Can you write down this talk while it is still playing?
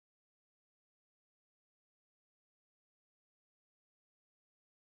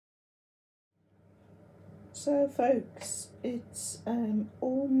So folks, it's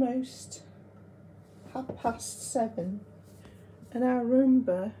almost 7:30 and our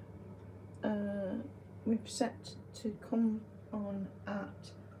Roomba we've set to come on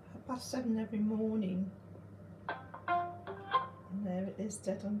at 7:30 every morning, and there it is,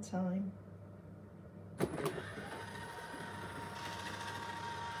 dead on time. Is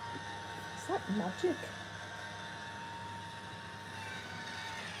that magic?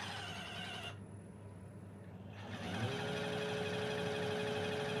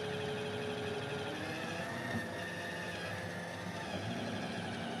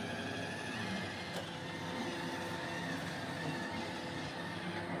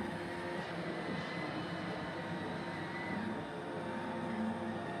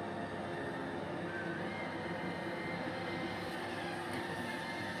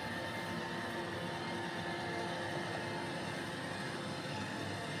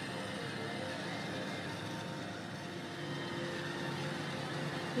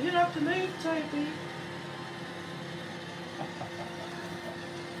 You don't have to move, Toby.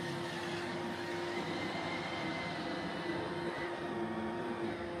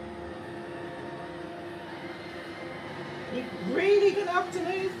 You're really gonna have to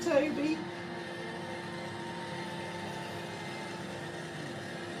move, Toby.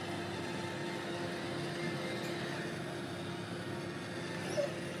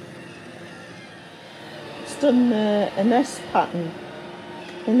 It's done an S pattern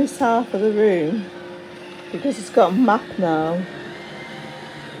in this half of the room because it's got a map now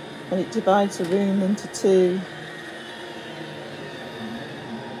and it divides the room into two.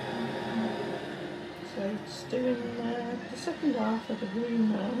 So it's doing the second half of the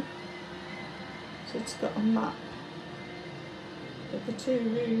room now. So it's got a map of the two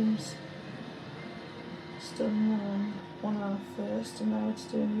rooms. It's done one half first and now it's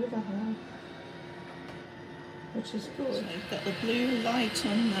doing the other half, which is good. So I've got the blue light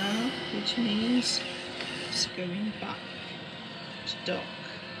on now, which means it's going back to dock.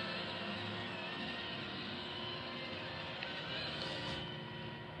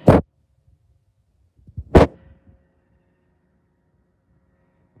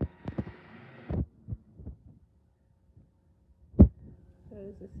 So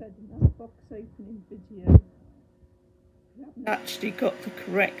as I said in that box opening video, we haven't actually got the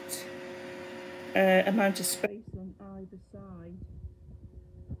correct amount of space on either side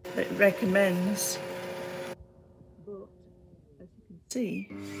that it recommends, but as you can see,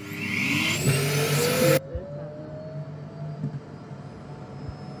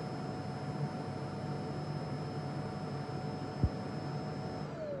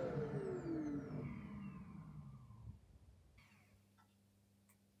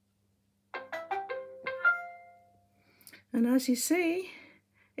 and as you see,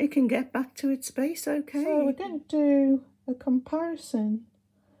 it can get back to its space okay. So we're going to do a comparison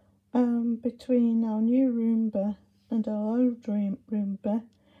between our new Roomba and our old Roomba.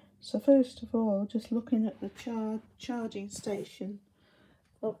 So first of all, just looking at the charging station,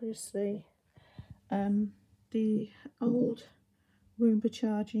 obviously the old Roomba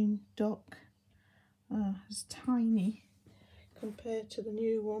charging dock is tiny compared to the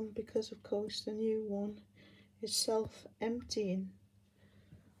new one, because of course the new one is self-emptying.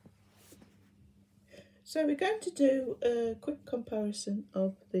 So we're going to do a quick comparison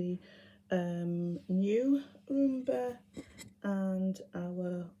of the new Roomba and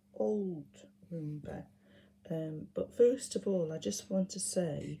our old Roomba. But first of all, I just want to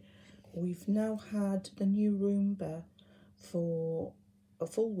say we've now had the new Roomba for a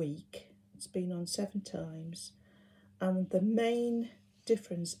full week. It's been on 7 times, and the main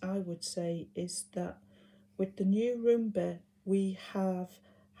difference I would say is that with the new Roomba we have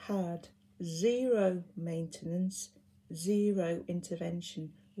had 0 maintenance, 0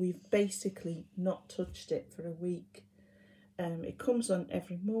 intervention. We've basically not touched it for a week. It comes on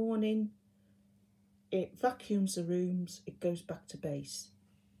every morning, it vacuums the rooms, it goes back to base.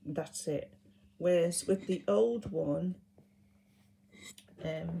 That's it. Whereas with the old one,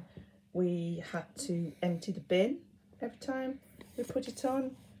 we had to empty the bin every time we put it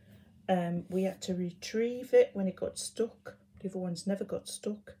on. We had to retrieve it when it got stuck. The other ones never got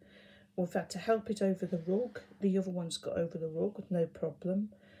stuck. We've had to help it over the rug. The other ones got over the rug with no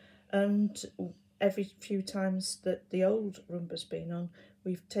problem. And every few times that the old Roomba's been on,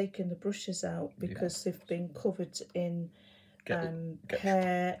 we've taken the brushes out because they've been covered in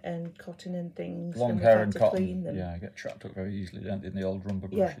hair and cotton and things. Long and hair and cotton. Clean them. Yeah, get trapped up very easily, don't they, in the old Roomba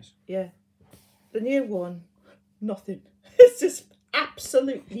brushes? Yeah. The new one, nothing. It's just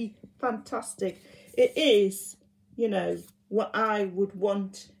absolutely fantastic. It is, you know, what I would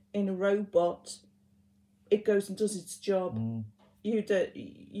want in a robot it goes and does its job.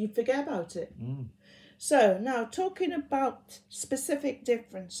 You forget about it. Mm. So now talking about specific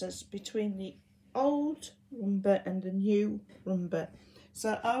differences between the old Roomba and the new Roomba.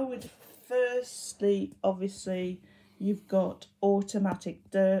 So I would firstly, obviously, you've got automatic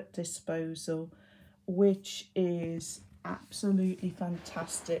dirt disposal, which is absolutely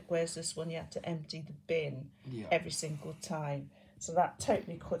fantastic, whereas this one you have to empty the bin every single time. So that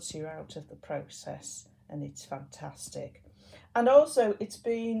totally cuts you out of the process, and it's fantastic. And also it's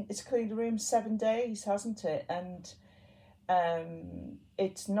cleaned the room 7 days, hasn't it? And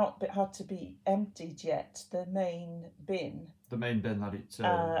it's not had to be emptied yet, the main bin. The main bin that it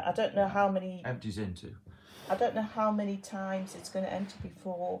I don't know how many empties into. I don't know how many times it's going to empty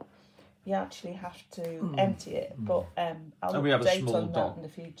before you actually have to empty it, but I'll update on that in the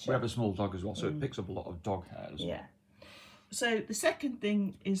future. We have a small dog as well, so it picks up a lot of dog hairs. Yeah. So the second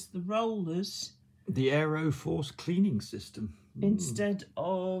thing is the rollers. The Aero Force cleaning system. Instead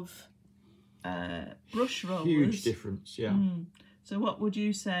of brush rollers. Huge difference, yeah. So what would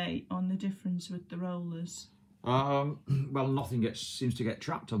you say on the difference with the rollers? Well, nothing seems to get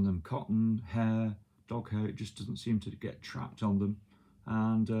trapped on them. Cotton, hair, dog hair, it just doesn't seem to get trapped on them.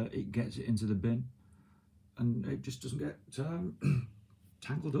 And it gets it into the bin. And it just doesn't get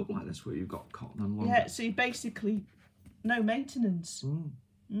tangled up like this, where you've got cotton and long. Yeah, so you basically, no maintenance.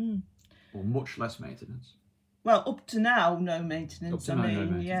 Or much less maintenance. Well, up to now, no maintenance. Up to now, no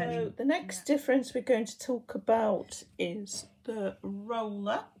maintenance. Yeah. So the next difference we're going to talk about is the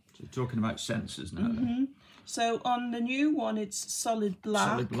roller. So you're talking about sensors now. Then. So on the new one, it's solid black.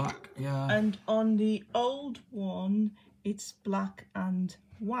 Solid black, yeah. And on the old one, it's black and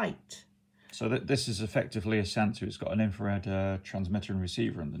white. So this is effectively a sensor. It's got an infrared transmitter and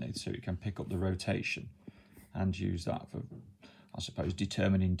receiver underneath, so it can pick up the rotation and use that for, I suppose,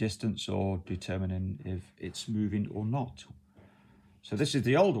 determining distance or determining if it's moving or not. So this is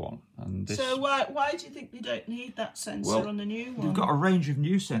the old one. And this... So why do you think they don't need that sensor on the new one? We've got a range of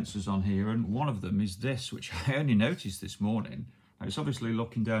new sensors on here, and one of them is this, which I only noticed this morning. It's obviously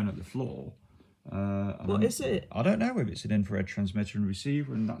looking down at the floor. What is it? I don't know if it's an infrared transmitter and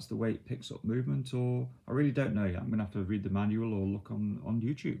receiver, and that's the way it picks up movement, or I really don't know yet. I'm going to have to read the manual or look on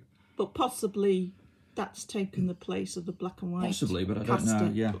YouTube. But possibly that's taken the place of the black and white. Possibly, but I don't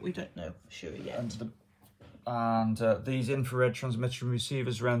know. Yeah, but we don't know for sure yet. And these infrared transmitter and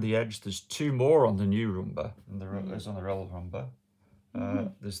receivers around the edge. There's two more on the new Roomba than there's on the old Roomba.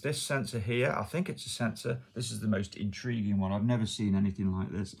 There's this sensor here. I think it's a sensor. This is the most intriguing one. I've never seen anything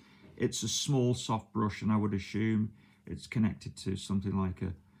like this. It's a small soft brush, and I would assume it's connected to something like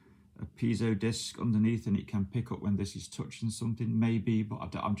a piezo disc underneath, and it can pick up when this is touching something, maybe, but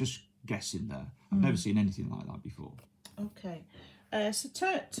I'm just guessing there. I've never seen anything like that before. Okay, so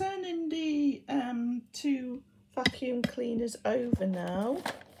turning the two vacuum cleaners over now.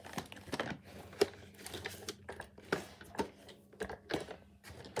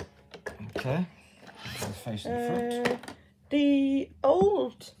 Okay, facing the front. The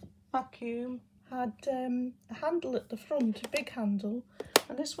old vacuum had a handle at the front, a big handle,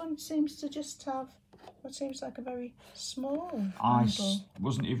 and this one seems to just have what seems like a very small handle. I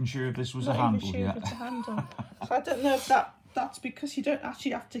wasn't even sure if this was a handle yet. Not even sure if it's a handle. So I don't know if that's because you don't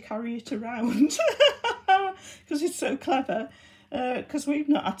actually have to carry it around, because it's so clever. Because we've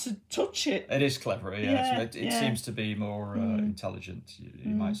not had to touch it. It is clever, yeah. It seems to be more intelligent,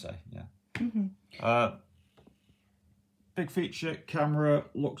 you might say, yeah. Big feature, camera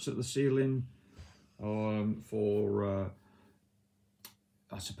looks at the ceiling for,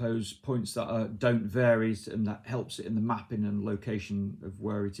 I suppose, points that don't vary, and that helps it in the mapping and location of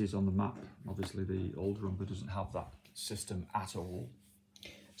where it is on the map. Obviously, the old Roomba doesn't have that system at all.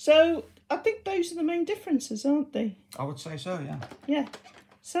 So I think those are the main differences, aren't they? I would say so, yeah. Yeah.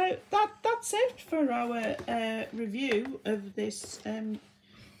 So that's it for our review of this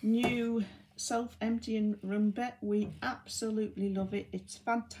new self-emptying Roomba. We absolutely love it. It's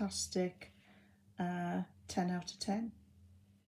fantastic. 10 out of 10.